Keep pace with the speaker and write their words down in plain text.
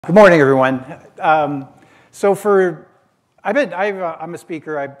Good morning, everyone. I'm a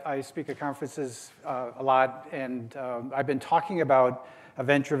speaker. I speak at conferences a lot, and I've been talking about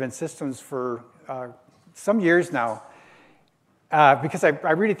event-driven systems for some years now because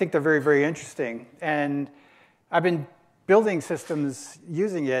I really think they're very, very interesting. And I've been building systems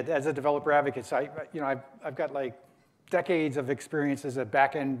using it as a developer advocate. So I've got like decades of experience as a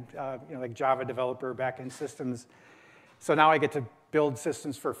back-end, like Java developer, back-end systems. So now I get to build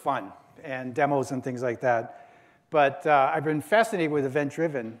systems for fun and demos and things like that. But I've been fascinated with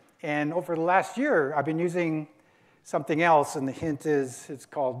event-driven. And over the last year, I've been using something else. And the hint is it's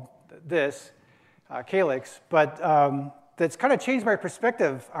called this, Calyx. But that's kind of changed my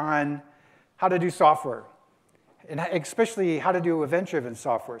perspective on how to do software, and especially how to do event-driven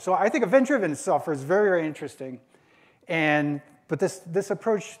software. So I think event-driven software is very, very interesting. But this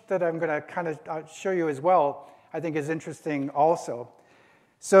approach that I'm going to kind of show you as well, I think is interesting also.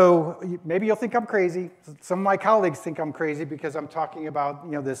 So maybe you'll think I'm crazy. Some of my colleagues think I'm crazy because I'm talking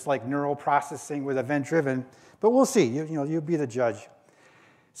about this like neural processing with event-driven. But we'll see. You'll be the judge.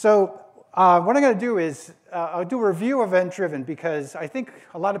 So what I'm going to do is I'll do a review of event-driven because I think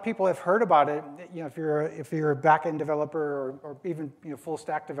a lot of people have heard about it. If you're a back-end developer or even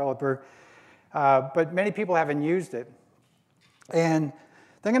full-stack developer, but many people haven't used it. And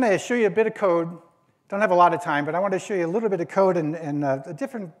I'm going to show you a bit of code. Don't have a lot of time, but I want to show you a little bit of code and a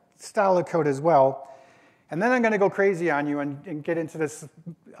different style of code as well. And then I'm going to go crazy on you and get into this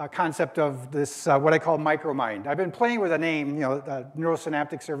concept of this, what I call micromind. I've been playing with a name,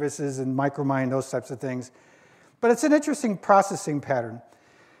 neurosynaptic services and micromind, those types of things. But it's an interesting processing pattern.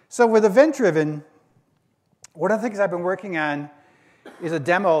 So with event-driven, one of the things I've been working on is a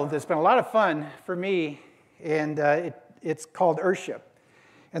demo that's been a lot of fun for me, and it's called Earthship.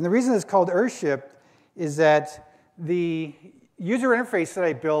 And the reason it's called Earthship is that the user interface that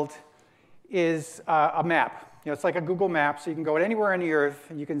I built is a map. It's like a Google map, so you can go anywhere on the Earth,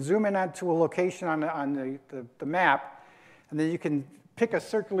 and you can zoom in onto a location on the map, and then you can pick a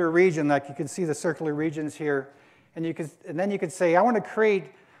circular region, like you can see the circular regions here, and then you can say, I want to create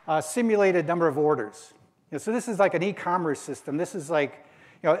a simulated number of orders. So this is like an e-commerce system. This is like,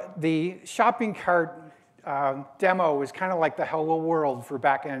 the shopping cart demo is kind of like the hello world for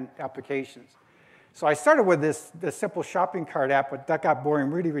back-end applications. So I started with this simple shopping cart app, but that got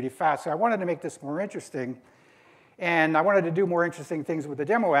boring really, really fast. So I wanted to make this more interesting. And I wanted to do more interesting things with the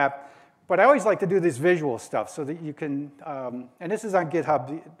demo app. But I always like to do this visual stuff so that you can, and this is on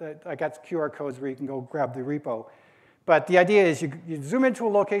GitHub. I got QR codes where you can go grab the repo. But the idea is you zoom into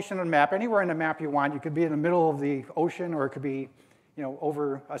a location on the map, anywhere on the map you want. You could be in the middle of the ocean, or it could be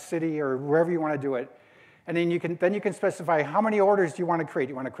over a city, or wherever you want to do it. And then you can specify how many orders do you want to create.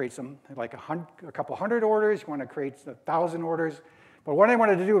 You want to create some like a couple hundred orders. You want to create 1,000 orders. But what I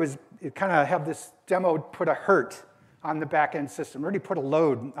wanted to do is kind of have this demo put a hurt on the back-end system, really put a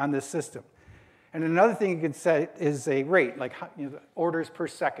load on this system. And another thing you can set is a rate, like orders per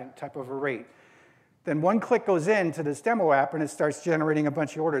second type of a rate. Then one click goes into this demo app, and it starts generating a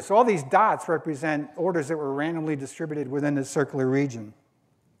bunch of orders. So all these dots represent orders that were randomly distributed within this circular region.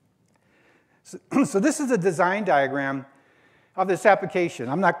 So this is a design diagram of this application.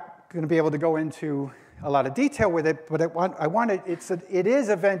 I'm not going to be able to go into a lot of detail with it, but it is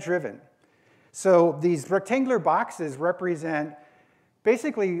event-driven. So these rectangular boxes represent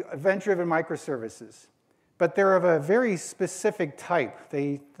basically event-driven microservices, but they're of a very specific type.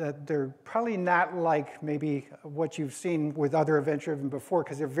 They're probably not like maybe what you've seen with other event-driven before,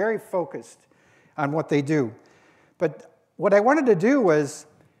 because they're very focused on what they do. But what I wanted to do was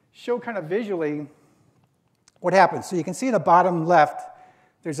show kind of visually what happens. So you can see in the bottom left,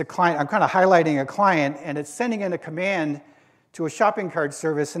 there's a client. I'm kind of highlighting a client, and it's sending in a command to a shopping cart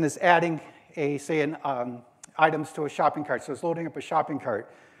service, and it's adding items to a shopping cart. So it's loading up a shopping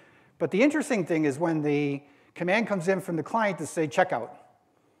cart. But the interesting thing is when the command comes in from the client to say checkout.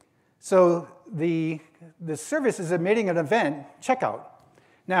 So the service is emitting an event, checkout.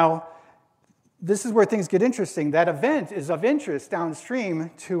 Now, this is where things get interesting. That event is of interest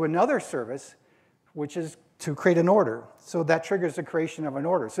downstream to another service, which is to create an order. So that triggers the creation of an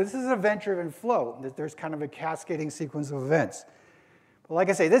order. So this is an event-driven flow. There's kind of a cascading sequence of events. But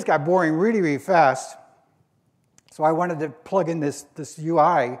like I say, this got boring really, really fast. So I wanted to plug in this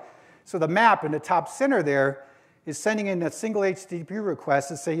UI. So the map in the top center there is sending in a single HTTP request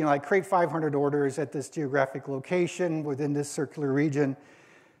to say, I create 500 orders at this geographic location within this circular region.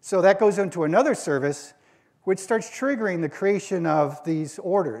 So that goes into another service, which starts triggering the creation of these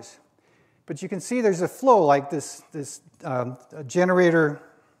orders. But you can see there's a flow, like this generator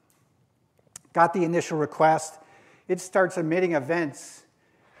got the initial request. It starts emitting events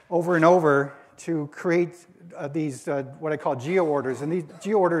over and over to create these, what I call geo-orders. And these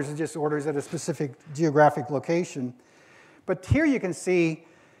geo-orders are just orders at a specific geographic location. But here you can see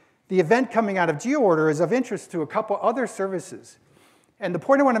the event coming out of geo-order is of interest to a couple other services. And the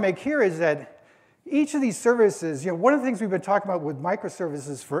point I want to make here is that each of these services, one of the things we've been talking about with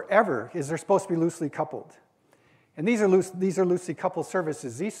microservices forever is they're supposed to be loosely coupled. And these are loosely coupled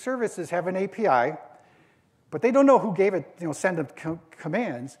services. These services have an API, but they don't know who gave it, send them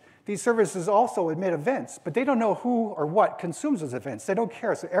commands. These services also emit events, but they don't know who or what consumes those events. They don't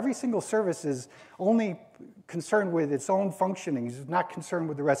care. So every single service is only concerned with its own functioning. It's not concerned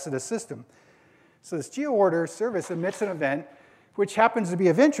with the rest of the system. So this geo-order service emits an event, which happens to be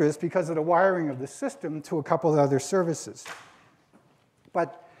of interest because of the wiring of the system to a couple of other services.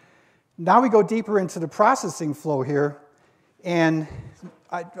 But now we go deeper into the processing flow here, and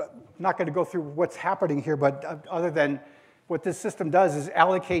I'm not going to go through what's happening here, but other than what this system does is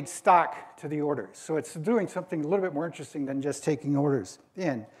allocate stock to the orders. So it's doing something a little bit more interesting than just taking orders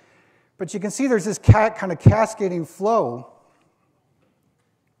in. But you can see there's this kind of cascading flow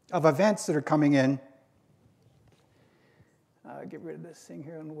of events that are coming in. Get rid of this thing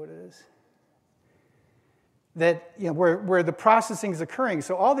here on what it is. That, where the processing is occurring.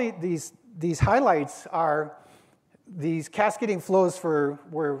 So all these highlights are these cascading flows for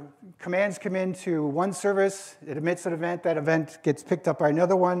where commands come into one service, it emits an event, that event gets picked up by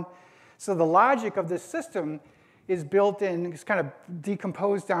another one. So the logic of this system is built in, it's kind of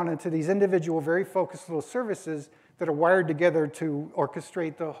decomposed down into these individual, very focused little services that are wired together to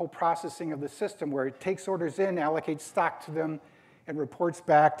orchestrate the whole processing of the system, where it takes orders in, allocates stock to them, and reports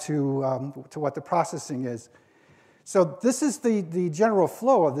back to what the processing is. So this is the general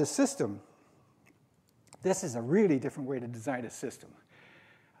flow of this system. This is a really different way to design a system.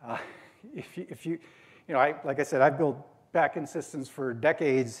 Like I said, I've built back-end systems for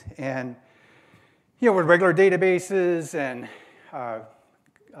decades, and with regular databases and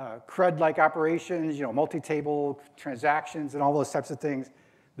CRUD-like operations, multi-table transactions and all those types of things.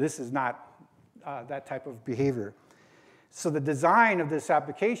 This is not that type of behavior. So the design of this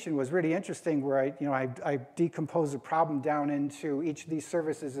application was really interesting, where I decomposed the problem down into each of these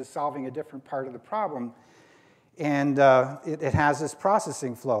services is solving a different part of the problem. And it has this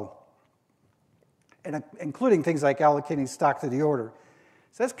processing flow, and including things like allocating stock to the order.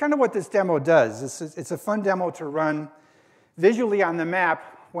 So that's kind of what this demo does. It's a fun demo to run visually on the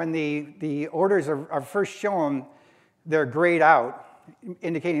map. When the orders are first shown, they're grayed out,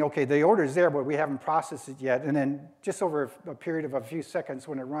 indicating, OK, the order's there, but we haven't processed it yet. And then just over a period of a few seconds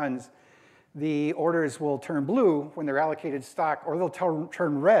when it runs, the orders will turn blue when they're allocated stock, or they'll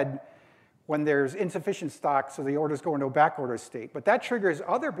turn red when there's insufficient stock, so the orders go into a backorder state. But that triggers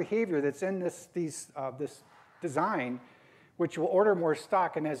other behavior that's in this design, which will order more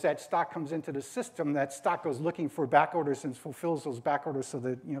stock. And as that stock comes into the system, that stock goes looking for backorders and fulfills those backorders so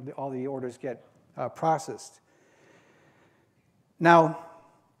that all the orders get processed. Now,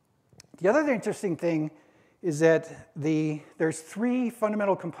 the other interesting thing is that there's three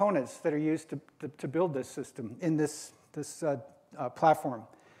fundamental components that are used to build this system in this platform.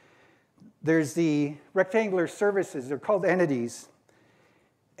 There's the rectangular services. They're called entities.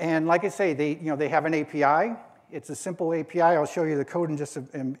 And like I say, they have an API. It's a simple API. I'll show you the code in just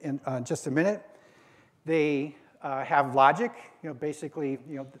a minute. They have logic. Basically,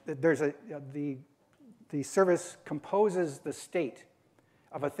 there's the service composes the state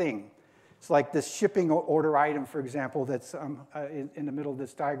of a thing. It's like this shipping order item, for example, that's in the middle of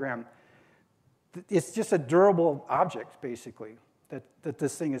this diagram. It's just a durable object, basically, that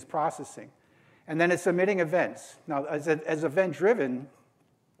this thing is processing. And then it's emitting events. Now, as event-driven,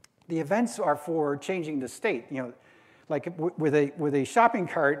 the events are for changing the state. Like with a shopping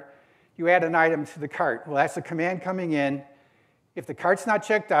cart, you add an item to the cart. Well, that's a command coming in. If the cart's not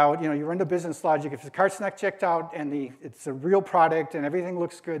checked out, you run the business logic. If the cart's not checked out and it's a real product and everything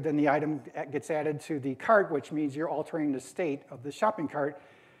looks good, then the item gets added to the cart, which means you're altering the state of the shopping cart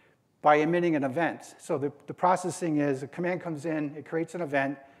by emitting an event. So the processing is a command comes in, it creates an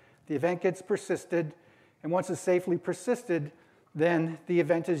event, the event gets persisted, and once it's safely persisted, then the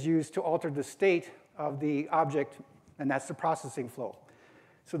event is used to alter the state of the object, and that's the processing flow.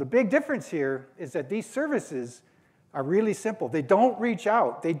 So the big difference here is that these services are really simple. They don't reach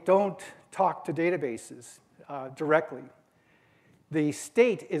out. They don't talk to databases directly. The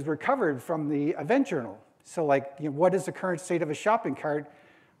state is recovered from the event journal. So like, what is the current state of a shopping cart?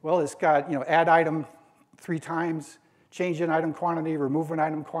 Well, it's got, add item 3 times, change an item quantity, remove an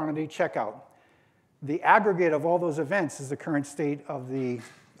item quantity, checkout. The aggregate of all those events is the current state of the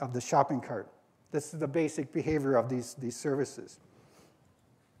shopping cart. This is the basic behavior of these services.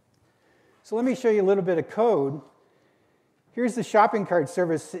 So let me show you a little bit of code. Here's the shopping cart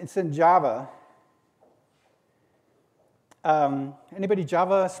service. It's in Java. Anybody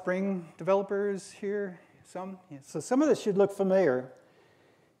Java Spring developers here? Some? Yeah. So some of this should look familiar.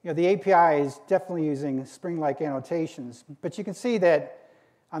 The API is definitely using Spring-like annotations. But you can see that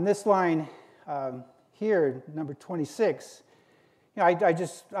on this line here, number 26, I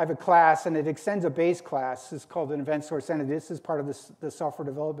have a class, and it extends a base class. It's called an event source entity. This is part of the software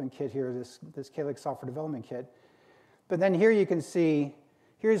development kit here, this Calyx software development kit. But then here you can see,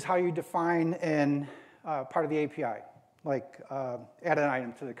 here's how you define part of the API, like add an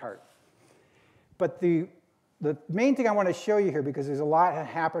item to the cart. But the main thing I want to show you here, because there's a lot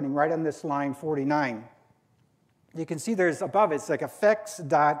happening right on this line 49, you can see there's above it's like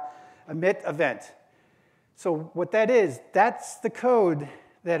effects.emit event. So what that is, that's the code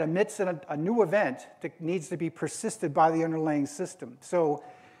that emits a new event that needs to be persisted by the underlying system. So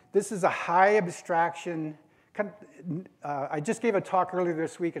this is a high abstraction. I just gave a talk earlier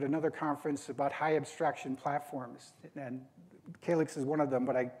this week at another conference about high abstraction platforms, and Calyx is one of them,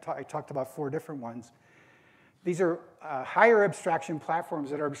 but I talked about 4 different ones. These are higher abstraction platforms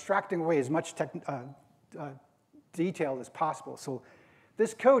that are abstracting away as much detail as possible. So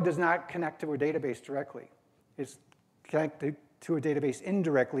this code does not connect to a database directly. It's connected to a database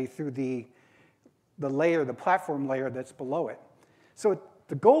indirectly through the layer, the platform layer that's below it. So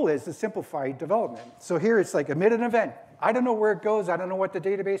the goal is to simplify development. So here it's like emit an event. I don't know where it goes. I don't know what the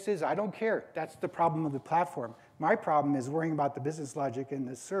database is. I don't care. That's the problem of the platform. My problem is worrying about the business logic in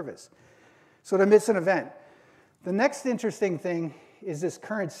this service. So it emits an event. The next interesting thing is this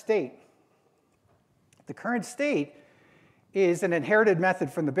current state. The current state is an inherited method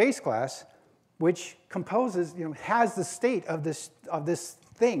from the base class, which composes, has the state of this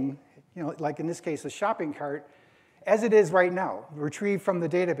thing, like in this case, a shopping cart, as it is right now, retrieved from the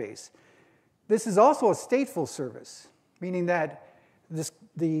database. This is also a stateful service, meaning that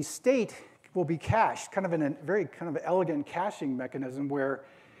the state will be cached, kind of in a very kind of elegant caching mechanism, where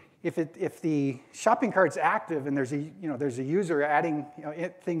if the shopping cart's active and there's a user adding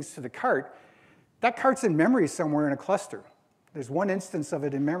things to the cart, that cart's in memory somewhere in a cluster. There's one instance of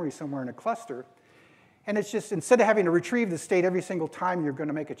it in memory somewhere in a cluster. And it's just, instead of having to retrieve the state every single time you're going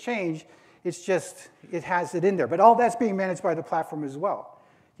to make a change, it's just, it has it in there. But all that's being managed by the platform as well.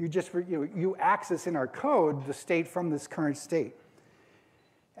 You access in our code the state from this current state.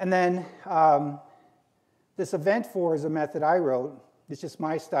 And then this event for is a method I wrote. It's just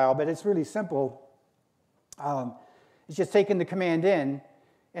my style, but it's really simple. It's just taking the command in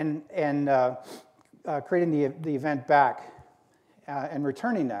and creating the event back and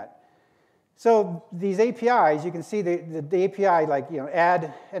returning that. So these APIs, you can see the API, like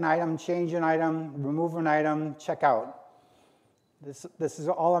add an item, change an item, remove an item, check out. This is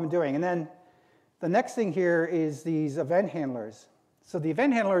all I'm doing. And then the next thing here is these event handlers. So the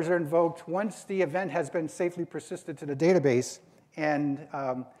event handlers are invoked once the event has been safely persisted to the database, and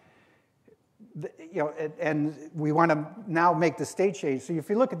and we want to now make the state change. So if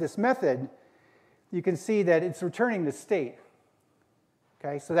you look at this method, you can see that it's returning the state.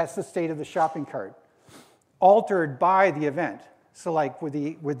 Okay, so that's the state of the shopping cart, altered by the event. So like with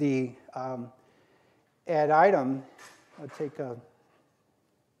the add item, I'll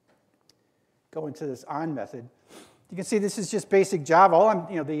go into this on method. You can see this is just basic Java. All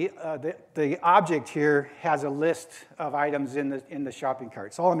the object here has a list of items in the shopping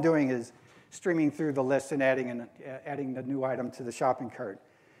cart. So all I'm doing is streaming through the list and adding the new item to the shopping cart.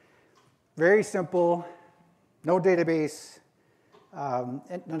 Very simple, no database.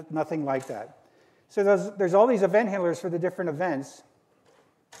 And nothing like that. So there's all these event handlers for the different events.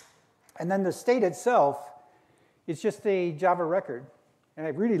 And then the state itself is just a Java record. And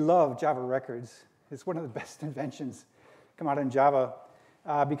I really love Java records. It's one of the best inventions come out in Java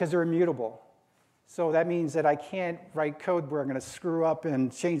because they're immutable. So that means that I can't write code where I'm going to screw up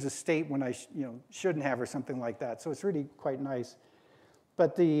and change the state when I shouldn't have or something like that. So it's really quite nice.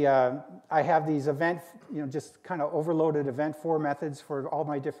 But I have these event, just kind of overloaded event for methods for all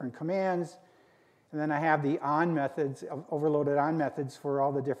my different commands. And then I have the on methods, overloaded on methods for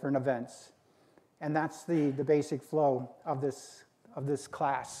all the different events. And that's the basic flow of this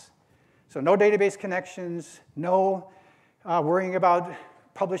class. So no database connections, no worrying about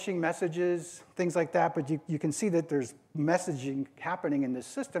publishing messages, things like that. But you can see that there's messaging happening in this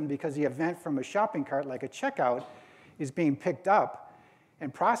system because the event from a shopping cart, like a checkout, is being picked up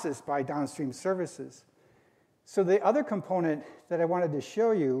and processed by downstream services. So the other component that I wanted to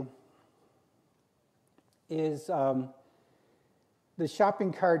show you is the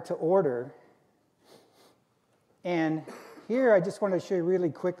shopping cart to order. And here, I just want to show you really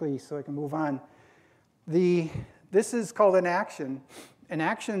quickly so I can move on. This is called an action. And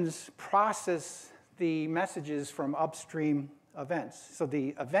actions process the messages from upstream events. So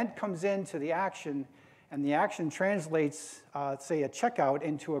the event comes into the action, and the action translates, say, a checkout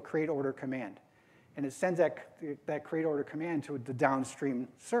into a create order command. And it sends that create order command to the downstream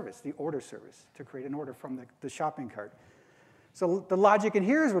service, the order service, to create an order from the shopping cart. So the logic in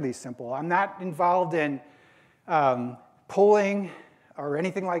here is really simple. I'm not involved in polling or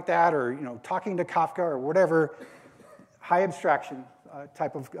anything like that, or talking to Kafka or whatever high abstraction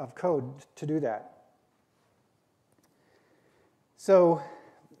type of code to do that. So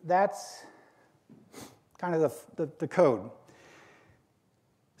that's kind of the code.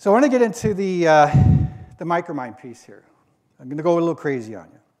 So I want to get into the micromind piece here. I'm going to go a little crazy on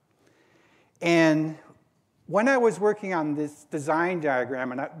you. And when I was working on this design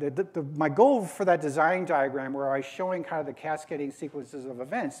diagram, and my goal for that design diagram, where I was showing kind of the cascading sequences of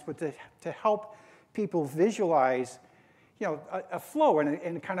events, was to help people visualize, a flow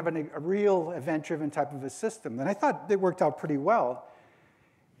and kind of a real event-driven type of a system. And I thought it worked out pretty well,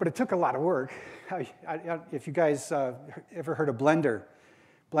 but it took a lot of work. If you guys ever heard of Blender,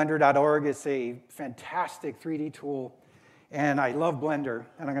 Blender.org is a fantastic 3D tool, and I love Blender.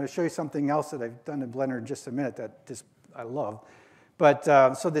 And I'm going to show you something else that I've done in Blender in just a minute that I love.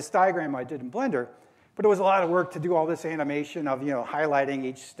 But so this diagram I did in Blender, but it was a lot of work to do all this animation of highlighting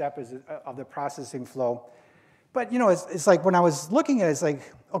each step of the processing flow. But it's like when I was looking at it, it's like,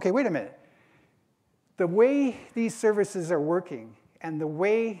 okay, wait a minute. The way these services are working, and the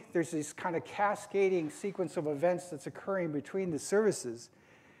way there's this kind of cascading sequence of events that's occurring between the services,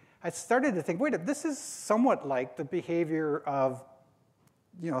 I started to think, wait, this is somewhat like the behavior of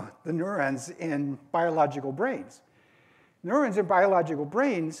the neurons in biological brains. Neurons in biological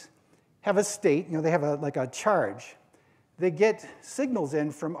brains have a state, they have like a charge. They get signals in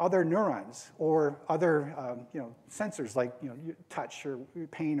from other neurons or other sensors like touch or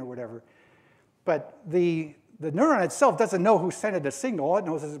pain or whatever. But the neuron itself doesn't know who sent it a signal. All it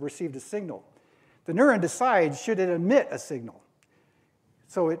knows is it received a signal. The neuron decides, should it emit a signal?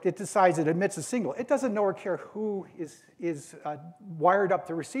 So it decides it emits a signal. It doesn't know or care who is wired up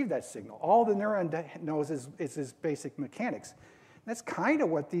to receive that signal. All the neuron knows is its basic mechanics. And that's kind of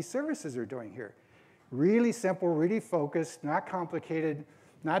what these services are doing here. Really simple, really focused, not complicated,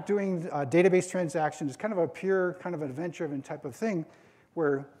 not doing database transactions. It's kind of a pure, kind of an event-driven type of thing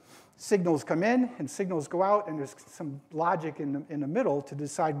where signals come in and signals go out, and there's some logic in the middle to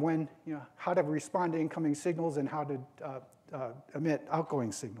decide when, how to respond to incoming signals and how to emit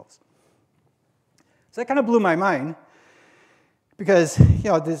outgoing signals. So that kind of blew my mind because,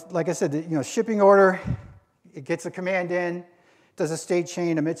 like I said, shipping order, it gets a command in, does a state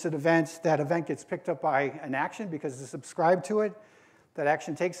chain, emits an event. That event gets picked up by an action because it's subscribed to it. That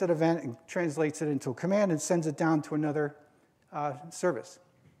action takes that event and translates it into a command and sends it down to another service.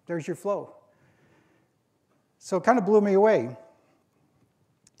 There's your flow. So it kind of blew me away.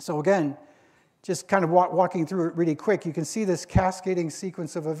 So again, just kind of walking through it really quick, you can see this cascading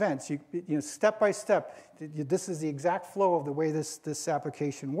sequence of events. Step by step, this is the exact flow of the way this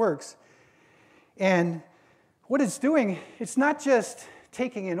application works. And what it's doing, it's not just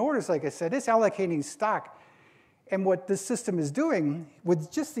taking in orders, like I said, it's allocating stock. And what this system is doing,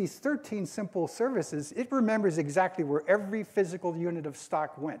 with just these 13 simple services, it remembers exactly where every physical unit of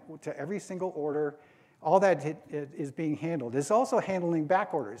stock went, to every single order. All that is being handled. It's also handling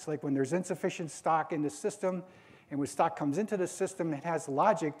back orders, like when there's insufficient stock in the system, and when stock comes into the system, it has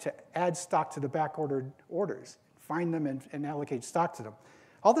logic to add stock to the back-ordered orders, find them and allocate stock to them.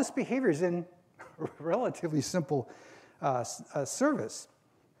 All this behavior is in a relatively simple service.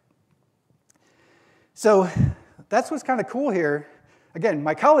 So that's what's kind of cool here. Again,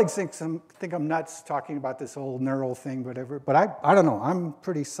 my colleagues think I'm nuts talking about this whole neural thing, whatever, but I don't know. I'm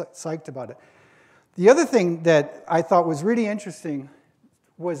pretty psyched about it. The other thing that I thought was really interesting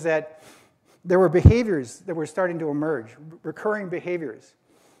was that there were behaviors that were starting to emerge, recurring behaviors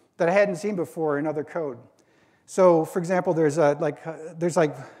that I hadn't seen before in other code. So, for example, there's 5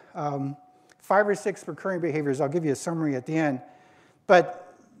 or 6 recurring behaviors. I'll give you a summary at the end.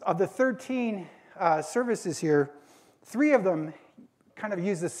 But of the 13 services here, 3 of them kind of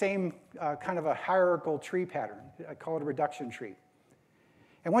use the same kind of a hierarchical tree pattern. I call it a reduction tree.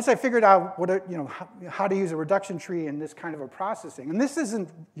 And once I figured out how to use a reduction tree in this kind of a processing, and this isn't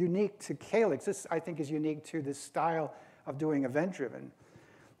unique to Calyx, this I think is unique to this style of doing event-driven,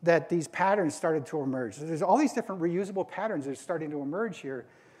 that these patterns started to emerge. So there's all these different reusable patterns that are starting to emerge here.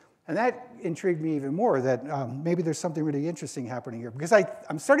 And that intrigued me even more, that maybe there's something really interesting happening here. Because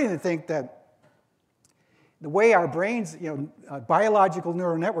I'm starting to think that the way our brains, biological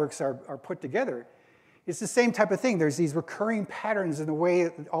neural networks are put together, it's the same type of thing. There's these recurring patterns in the way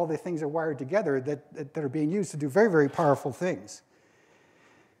all the things are wired together that are being used to do very, very powerful things.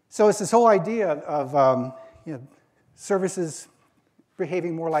 So it's this whole idea of services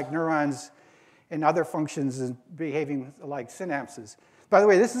behaving more like neurons and other functions behaving like synapses. By the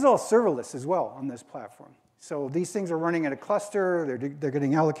way, this is all serverless as well on this platform. So these things are running in a cluster. They're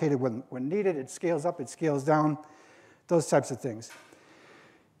getting allocated when needed. It scales up, it scales down, those types of things.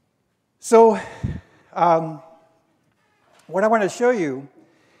 So what I want to show you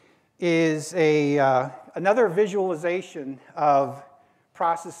is another visualization of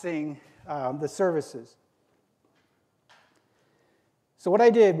processing the services. So what I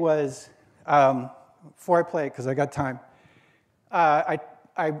did was, before I play it, because I got time, I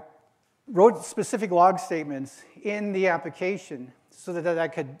wrote specific log statements in the application so that I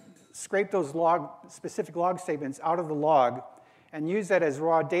could scrape those specific log statements out of the log and use that as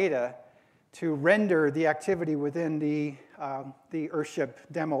raw data to render the activity within the Earthship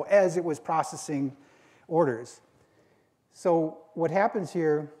demo as it was processing orders. So what happens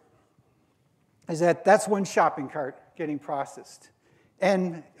here is that that's one shopping cart getting processed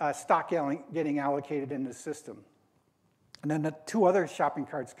and stock getting allocated in the system. And then the two other shopping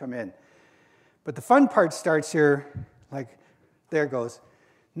carts come in. But the fun part starts here, like there it goes.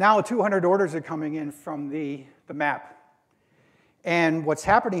 Now 200 orders are coming in from the map. And what's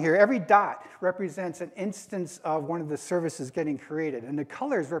happening here, every dot represents an instance of one of the services getting created. And the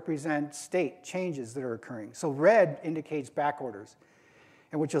colors represent state changes that are occurring. So red indicates back orders.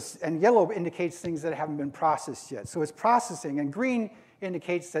 And yellow indicates things that haven't been processed yet. So it's processing. And green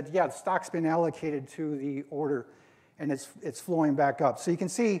indicates that, yeah, the stock's been allocated to the order, and it's flowing back up. So you can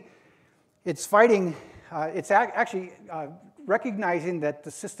see it's fighting, it's actually recognizing that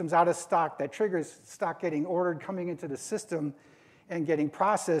the system's out of stock. That triggers stock getting ordered, coming into the system, and getting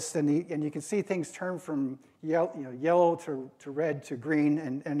processed. And you can see things turn from yellow to red to green,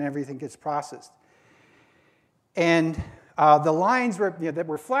 and everything gets processed. And the lines that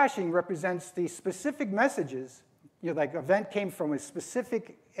we're flashing represents the specific messages. Like event came from a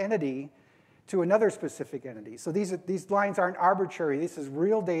specific entity to another specific entity. So these lines aren't arbitrary. This is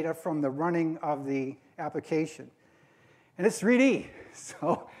real data from the running of the application. And it's 3D.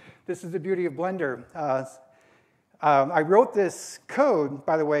 So this is the beauty of Blender. I wrote this code,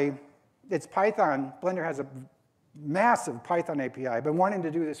 by the way. It's Python. Blender has a massive Python API. I've been wanting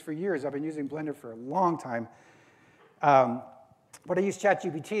to do this for years. I've been using Blender for a long time. But I used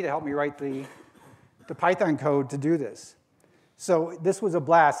ChatGPT to help me write the Python code to do this. So this was a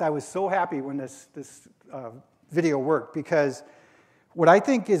blast. I was so happy when this video worked, because what I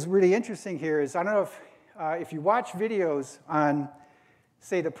think is really interesting here is, I don't know if you watch videos on,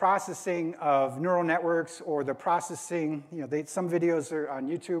 say, the processing of neural networks or the processing, some videos are on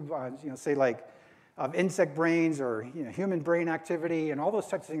YouTube, say like of insect brains or human brain activity and all those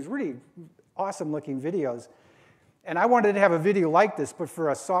types of things, really awesome looking videos. And I wanted to have a video like this, but for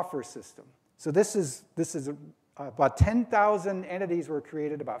a software system. So this is about 10,000 entities were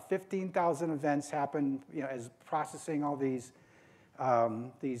created, about 15,000 events happened, as processing all these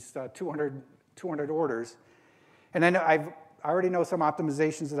 200 orders. And then I already know some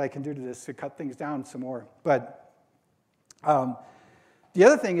optimizations that I can do to this to cut things down some more. But the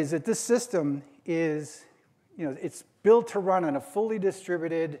other thing is that this system is, it's built to run on a fully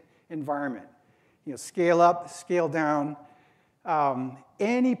distributed environment. Scale up, scale down.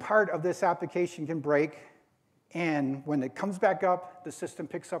 Any part of this application can break, and when it comes back up, the system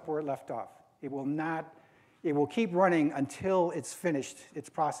picks up where it left off. It will keep running until it's finished its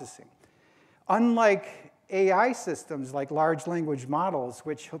processing. Unlike AI systems like large language models,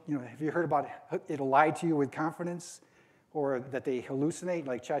 which, have you heard about it'll lie to you with confidence, or that they hallucinate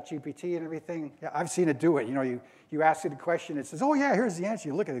like ChatGPT and everything? Yeah, I've seen it do it. You ask it a question, it says, "Oh yeah, here's the answer."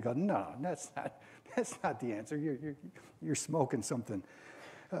 You look at it and go, "No, that's not the answer. You're smoking something."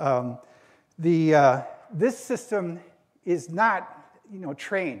 This system is not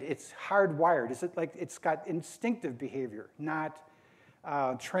trained. It's hardwired. It's got instinctive behavior, not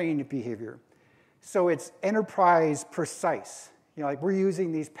trained behavior. So it's enterprise precise. Like we're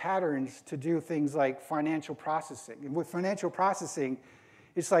using these patterns to do things like financial processing. And with financial processing,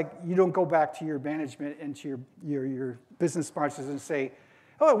 it's like you don't go back to your management and to your business sponsors and say,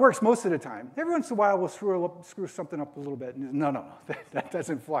 "Oh, it works most of the time. Every once in a while, we'll screw something up a little bit." No, that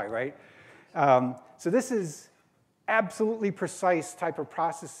doesn't fly, right? So this is absolutely precise type of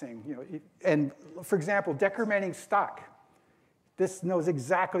processing. And for example, decrementing stock. This knows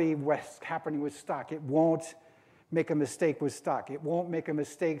exactly what's happening with stock. It won't make a mistake with stock. It won't make a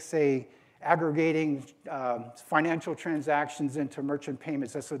mistake, say, aggregating financial transactions into merchant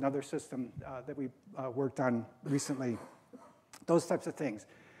payments. That's another system that we worked on recently. Those types of things.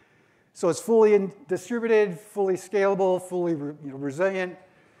 So it's fully distributed, fully scalable, fully resilient,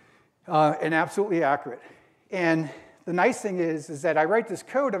 and absolutely accurate. And the nice thing is that I write this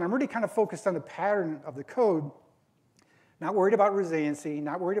code, and I'm really kind of focused on the pattern of the code, not worried about resiliency,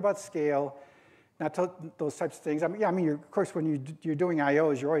 not worried about scale, not those types of things. Of course, when you're doing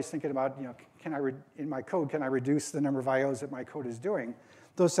IOs, you're always thinking about, in my code, can I reduce the number of IOs that my code is doing?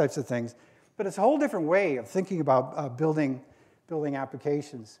 Those types of things. But it's a whole different way of thinking about building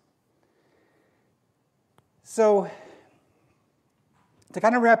applications. So to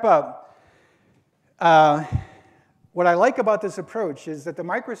kind of wrap up, what I like about this approach is that the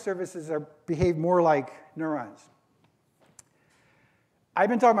microservices behave more like neurons. I've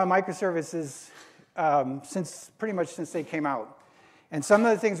been talking about microservices pretty much since they came out. And some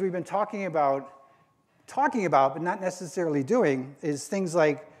of the things we've been talking about, but not necessarily doing, is things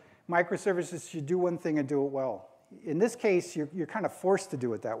like microservices should do one thing and do it well. In this case, you're kind of forced to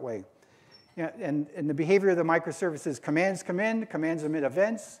do it that way. And the behavior of the microservices, commands come in, commands emit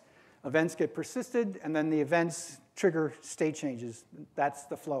events, events get persisted, and then the events trigger state changes. That's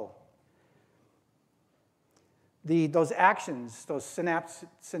the flow. Those actions, those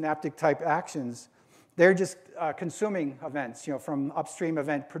synaptic type actions, they're just consuming events, from upstream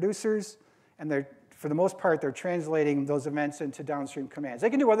event producers, and for the most part, they're translating those events into downstream commands. They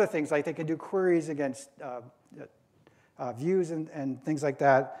can do other things, like they can do queries against views and things like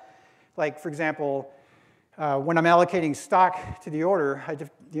that. Like, for example, when I'm allocating stock to the order,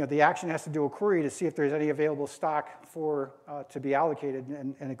 the action has to do a query to see if there's any available stock to be allocated,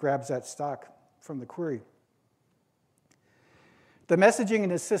 and it grabs that stock from the query. The messaging in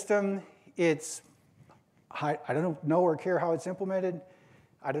the system, I don't know or care how it's implemented.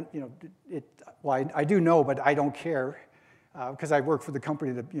 I do know, but I don't care because I work for the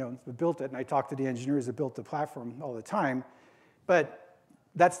company that built it, and I talk to the engineers that built the platform all the time. But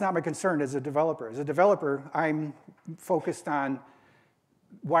that's not my concern as a developer. As a developer, I'm focused on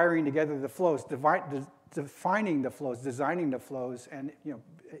wiring together the flows, defining the flows, designing the flows, and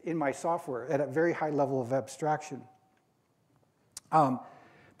in my software at a very high level of abstraction.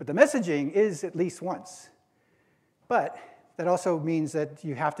 But the messaging is at least once. But that also means that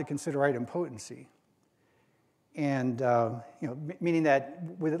you have to consider idempotency. And meaning that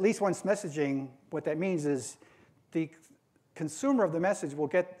with at least once messaging, what that means is the consumer of the message will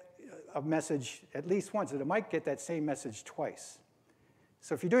get a message at least once, and it might get that same message twice.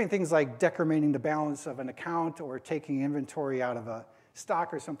 So if you're doing things like decrementing the balance of an account or taking inventory out of a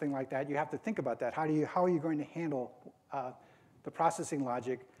stock or something like that, you have to think about that. How are you going to handle the processing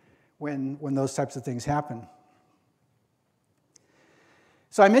logic when those types of things happen?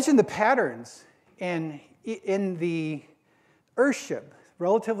 So I mentioned the patterns, and in the Earthship,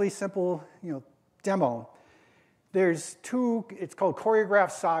 relatively simple demo, there's two, it's called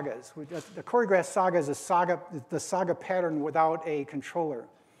choreographed sagas. The choreographed saga is the saga pattern without a controller,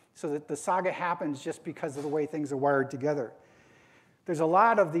 so that the saga happens just because of the way things are wired together. There's a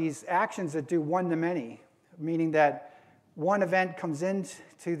lot of these actions that do one-to-many, meaning that one event comes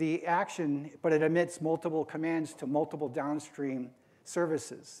into the action, but it emits multiple commands to multiple downstream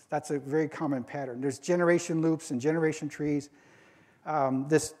services. That's a very common pattern. There's generation loops and generation trees.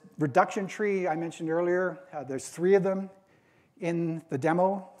 This reduction tree I mentioned earlier, there's 3 of them in the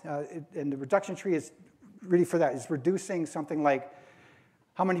demo. And the reduction tree is really for that. It's reducing something like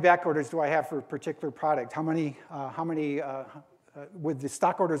how many back orders do I have for a particular product? How many with the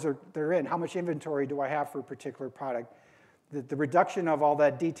stock orders they're in, how much inventory do I have for a particular product? The reduction of all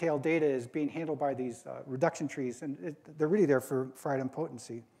that detailed data is being handled by these reduction trees, and they're really there for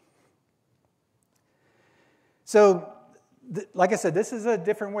idempotency. So, like I said, this is a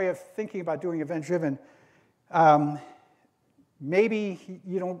different way of thinking about doing event-driven. Maybe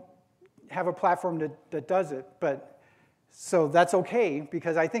you don't have a platform that does it, so that's okay,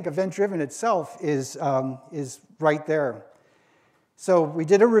 because I think event-driven itself is right there. So we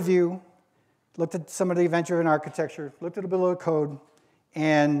did a review, looked at some of the event-driven architecture, looked at a bit of the code,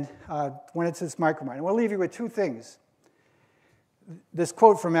 and went into this micromind. And we'll leave you with 2 things. This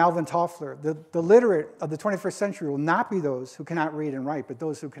quote from Alvin Toffler: the literate of the 21st century will not be those who cannot read and write, but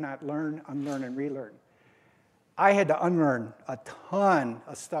those who cannot learn, unlearn, and relearn. I had to unlearn a ton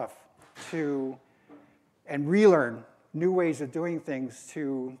of stuff and relearn new ways of doing things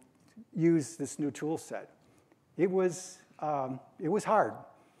to use this new tool set. It was hard.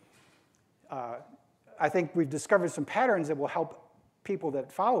 I think we've discovered some patterns that will help people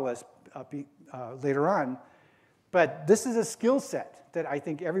that follow us later on. But this is a skill set that I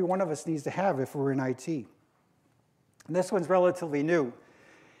think every one of us needs to have if we're in IT. And this one's relatively new.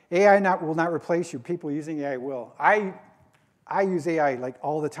 AI will not replace you. People using AI will. I use AI like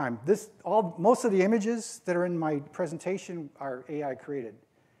all the time. Most of the images that are in my presentation are AI created.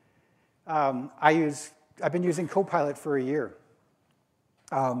 I've been using Copilot for a year.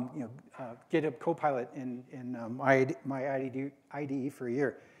 GitHub Copilot in my IDE for a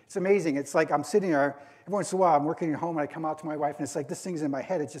year. It's amazing. It's like I'm sitting there, every once in a while I'm working at home and I come out to my wife and it's like this thing's in my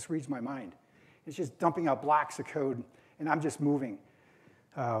head, it just reads my mind. It's just dumping out blocks of code and I'm just moving.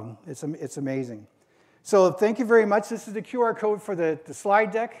 It's amazing. So thank you very much. This is the QR code for the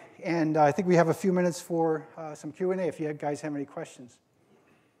slide deck, and I think we have a few minutes for some Q&A if you guys have any questions.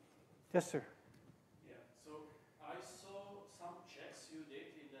 Yes, sir. Yeah. So I saw some checks you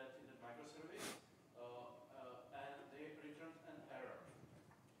did in that microservice, and they returned an error.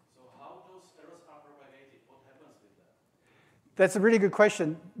 So how those errors are propagated? What happens with that? That's a really good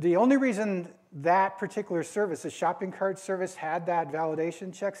question. The only reason that particular service, the shopping cart service, had that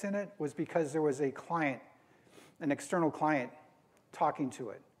validation checks in it was because there was a client, an external client, talking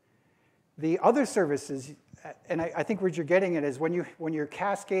to it. The other services, and I think what you're getting at is when you're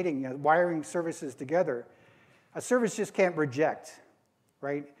cascading, wiring services together, a service just can't reject,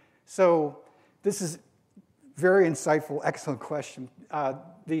 right? So this is very insightful, excellent question.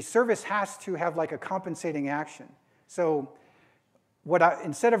 The service has to have like a compensating action. So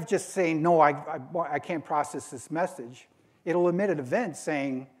instead of just saying, no, I can't process this message, it'll emit an event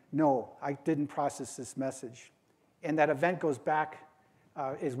saying, no, I didn't process this message. And that event goes back,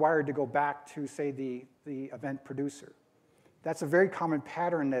 is wired to go back to, say, the event producer. That's a very common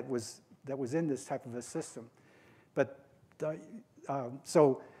pattern that was in this type of a system. But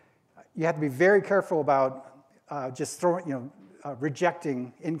so you have to be very careful about just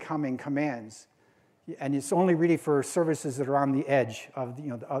rejecting incoming commands. And it's only really for services that are on the edge of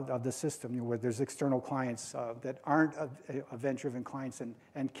the system, where there's external clients that aren't event-driven clients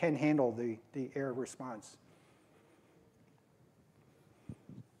and can handle the error response.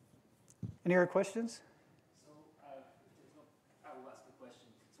 Any other questions? So I will ask a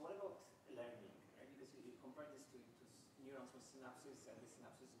question. So what about learning? Right? Because you compare this to neurons with synapses, and the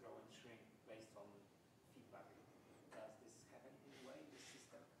synapses grow and shrink based on feedback. Does this happen in any way in this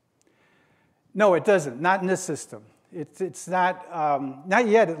system? No, it doesn't. Not in this system. It's not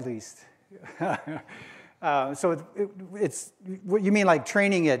yet, at least. So it's what you mean, like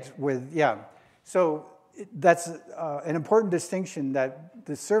training it with, yeah. So that's an important distinction, that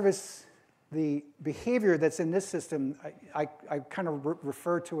the service, the behavior that's in this system, I kind of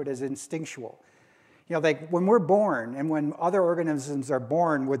refer to it as instinctual. Like when we're born and when other organisms are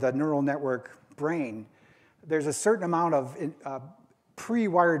born with a neural network brain, there's a certain amount of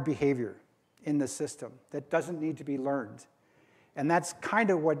pre-wired behavior in the system that doesn't need to be learned. And that's kind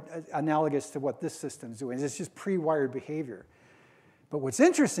of analogous to what this system's doing. It's just pre-wired behavior. But what's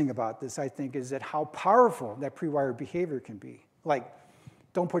interesting about this, I think, is that how powerful that pre-wired behavior can be. Like,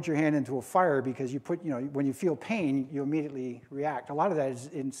 don't put your hand into a fire because when you feel pain, you immediately react. A lot of that is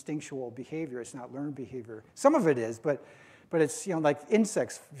instinctual behavior. It's not learned behavior. Some of it is, but it's, like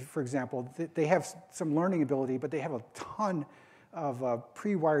insects, for example, they have some learning ability, but they have a ton of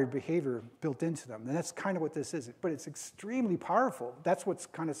pre-wired behavior built into them. And that's kind of what this is. But it's extremely powerful. That's what's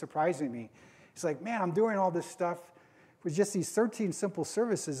kind of surprising me. It's like, man, I'm doing all this stuff with just these 13 simple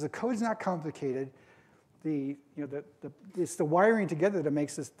services. The code's not complicated. It's the wiring together that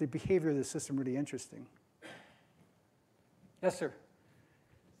makes the behavior of the system really interesting. Yes, sir?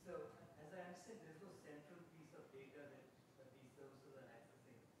 So, as I understand, there's no central piece of data that these services are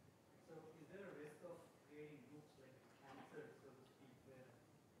accessing. So, is there a risk of creating loops like cancer, so to speak, where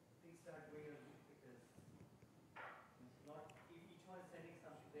things start going on loop because if each one is sending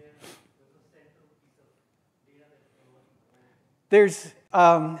something there, there's no central piece of data that's going.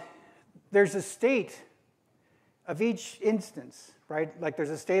 There's a state of each instance, right? Like there's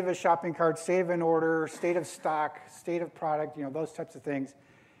a state of a shopping cart, state of an order, state of stock, state of product, those types of things.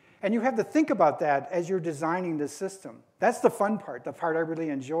 And you have to think about that as you're designing the system. That's the fun part. The part I really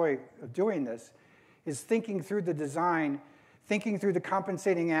enjoy of doing this is thinking through the design, thinking through the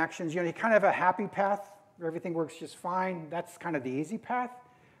compensating actions. You kind of have a happy path where everything works just fine. That's kind of the easy path.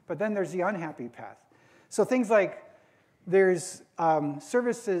 But then there's the unhappy path. So things like there's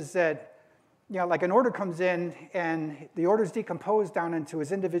services that, like an order comes in and the order's decomposed down into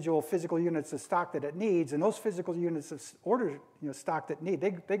its individual physical units of stock that it needs, and those physical units of order, stock that need,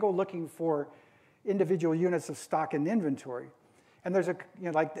 they go looking for individual units of stock in inventory. And there's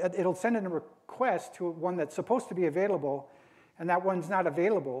it'll send in a request to one that's supposed to be available, and that one's not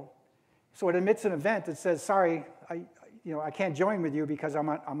available. So it emits an event that says, sorry, I can't join with you because I'm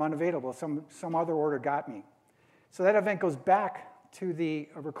unavailable. Some other order got me. So that event goes back to the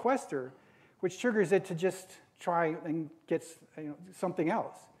requester, which triggers it to just try and get something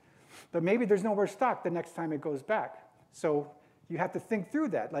else. But maybe there's nowhere stock the next time it goes back. So you have to think through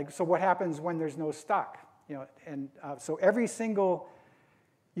that. Like, so what happens when there's no stock? So every single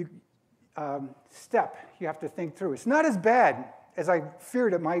step you have to think through. It's not as bad as I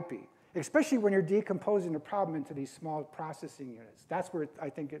feared it might be, especially when you're decomposing the problem into these small processing units. That's where I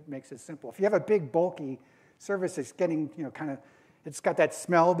think it makes it simple. If you have a big, bulky service that's getting, it's got that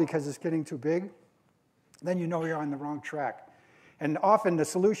smell because it's getting too big, then you know you're on the wrong track. And often the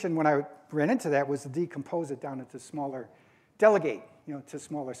solution when I ran into that was to decompose it down into smaller, delegate, to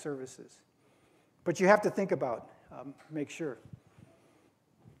smaller services. But you have to think about, make sure.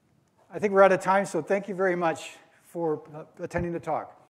 I think we're out of time, so thank you very much for attending the talk.